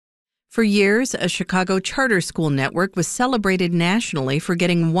For years, a Chicago charter school network was celebrated nationally for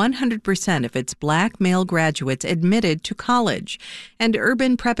getting 100% of its black male graduates admitted to college. And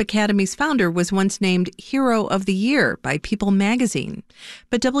Urban Prep Academy's founder was once named Hero of the Year by People magazine.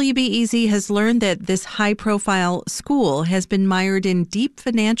 But WBEZ has learned that this high-profile school has been mired in deep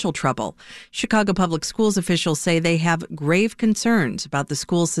financial trouble. Chicago Public Schools officials say they have grave concerns about the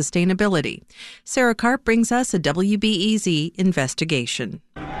school's sustainability. Sarah Karp brings us a WBEZ investigation.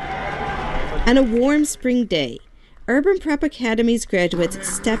 On a warm spring day, Urban Prep Academy's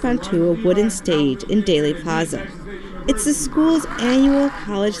graduates step onto a wooden stage in Daley Plaza. It's the school's annual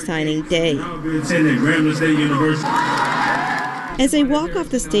college signing day. As they walk off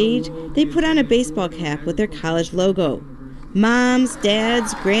the stage, they put on a baseball cap with their college logo. Moms,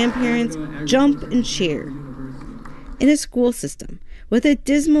 dads, grandparents jump and cheer. In a school system with a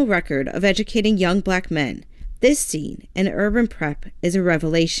dismal record of educating young black men, this scene in Urban Prep is a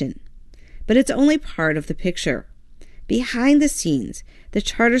revelation. But it's only part of the picture. Behind the scenes, the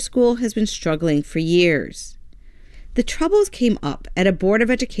charter school has been struggling for years. The troubles came up at a Board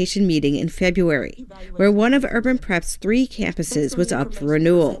of Education meeting in February, where one of Urban Prep's 3 campuses was up for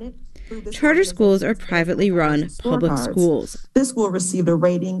renewal. Charter schools are privately run public schools. This school received a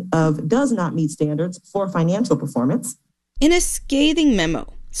rating of does not meet standards for financial performance. In a scathing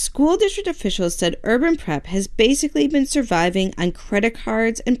memo, school district officials said Urban Prep has basically been surviving on credit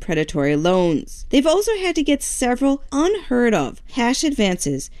cards and predatory loans. They've also had to get several unheard of cash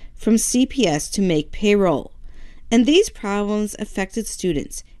advances from CPS to make payroll. And these problems affected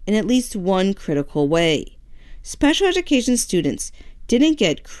students in at least one critical way. Special education students didn't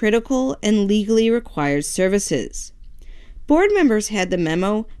get critical and legally required services. Board members had the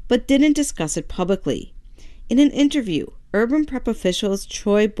memo but didn't discuss it publicly. In an interview, Urban Prep officials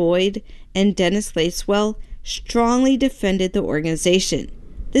Troy Boyd and Dennis Lacewell strongly defended the organization.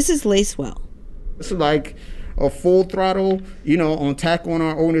 This is Lacewell. It's like a full throttle, attack on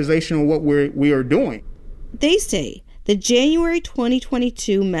our organization and what we are doing. They say the January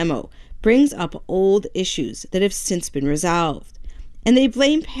 2022 memo brings up old issues that have since been resolved. And they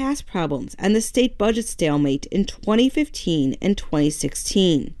blame past problems on the state budget stalemate in 2015 and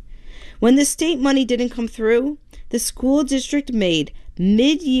 2016. When the state money didn't come through, the school district made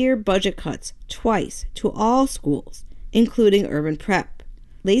mid-year budget cuts twice to all schools, including Urban Prep.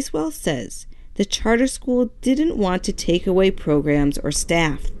 Lacewell says the charter school didn't want to take away programs or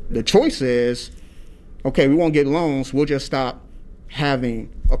staff. The choice is, okay, we won't get loans, we'll just stop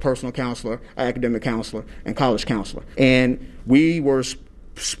having a personal counselor, an academic counselor, and college counselor. And we were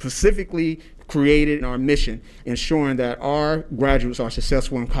specifically created in our mission, ensuring that our graduates are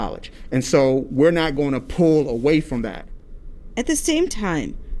successful in college. And so we're not going to pull away from that. At the same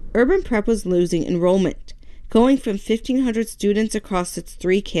time, Urban Prep was losing enrollment, going from 1,500 students across its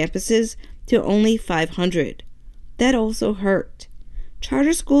 3 campuses to only 500. That also hurt.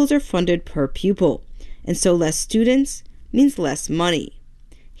 Charter schools are funded per pupil, and so less students means less money.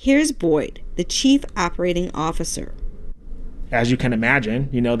 Here's Boyd, the chief operating officer. As you can imagine,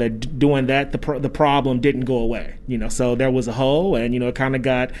 that doing that, the problem didn't go away. So there was a hole, and it kind of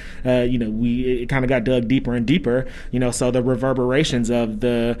got, it kind of got dug deeper and deeper. So the reverberations of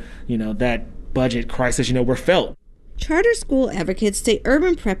that budget crisis, were felt. Charter school advocates say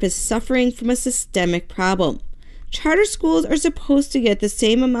Urban Prep is suffering from a systemic problem. Charter schools are supposed to get the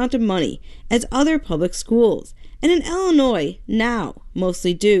same amount of money as other public schools, and in Illinois now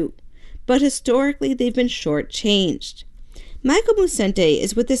mostly do. But historically, they've been shortchanged. Michael Musente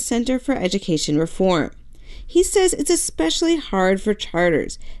is with the Center for Education Reform. He says it's especially hard for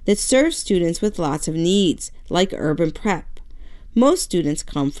charters that serve students with lots of needs, like Urban Prep. Most students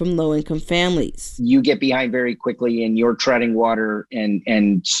come from low-income families. You get behind very quickly and you're treading water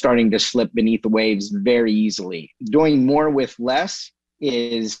and starting to slip beneath the waves very easily. Doing more with less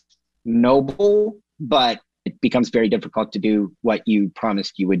is noble, but it becomes very difficult to do what you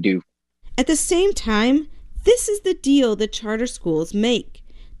promised you would do. At the same time, this is the deal that charter schools make.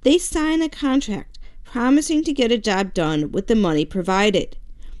 They sign a contract promising to get a job done with the money provided.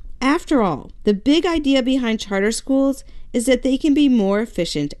 After all, the big idea behind charter schools is that they can be more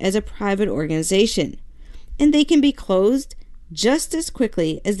efficient as a private organization, and they can be closed just as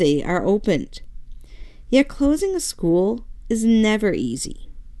quickly as they are opened. Yet closing a school is never easy.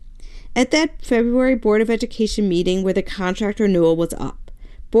 At that February Board of Education meeting where the contract renewal was up,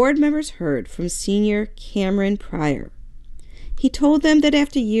 board members heard from senior Cameron Pryor. He told them that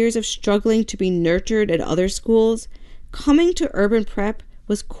after years of struggling to be nurtured at other schools, coming to Urban Prep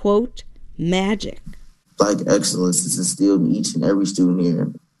was, quote, magic. Black excellence is instilled in each and every student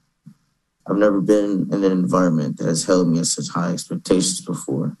here. I've never been in an environment that has held me at such high expectations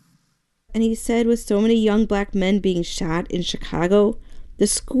before. And he said with so many young black men being shot in Chicago, the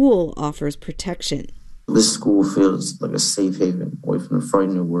school offers protection. This school feels like a safe haven away from the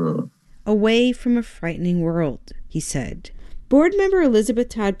frightening world. Away from a frightening world, he said. Board member Elizabeth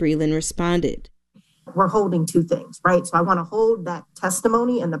Todd Breland responded. We're holding two things, right? So I want to hold that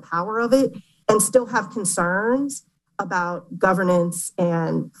testimony and the power of it and still have concerns about governance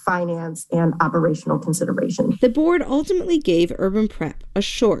and finance and operational considerations. The board ultimately gave Urban Prep a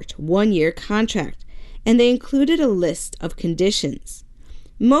short 1-year contract, and they included a list of conditions.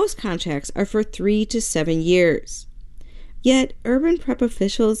 Most contracts are for 3 to 7 years. Yet, Urban Prep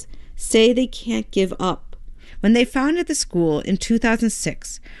officials say they can't give up. When they founded the school in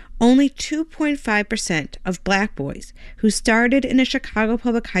 2006, only 2.5% of black boys who started in a Chicago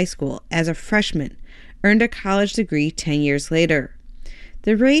public high school as a freshman earned a college degree 10 years later.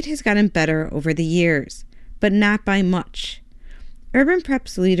 The rate has gotten better over the years, but not by much. Urban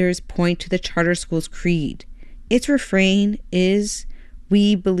Prep's leaders point to the charter school's creed. Its refrain is,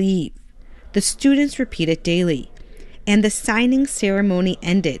 "We believe." The students repeat it daily, and the signing ceremony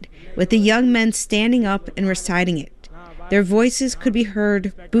ended with the young men standing up and reciting it. Their voices could be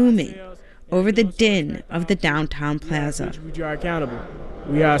heard booming over the din of the downtown plaza. We are accountable.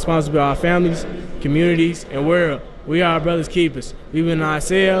 We are responsible for our families, communities, and world. We are our brother's keepers. We believe in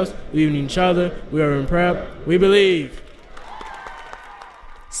ourselves, we believe in each other, we are in prep, we believe.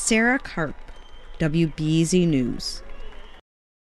 Sarah Karp, WBEZ News.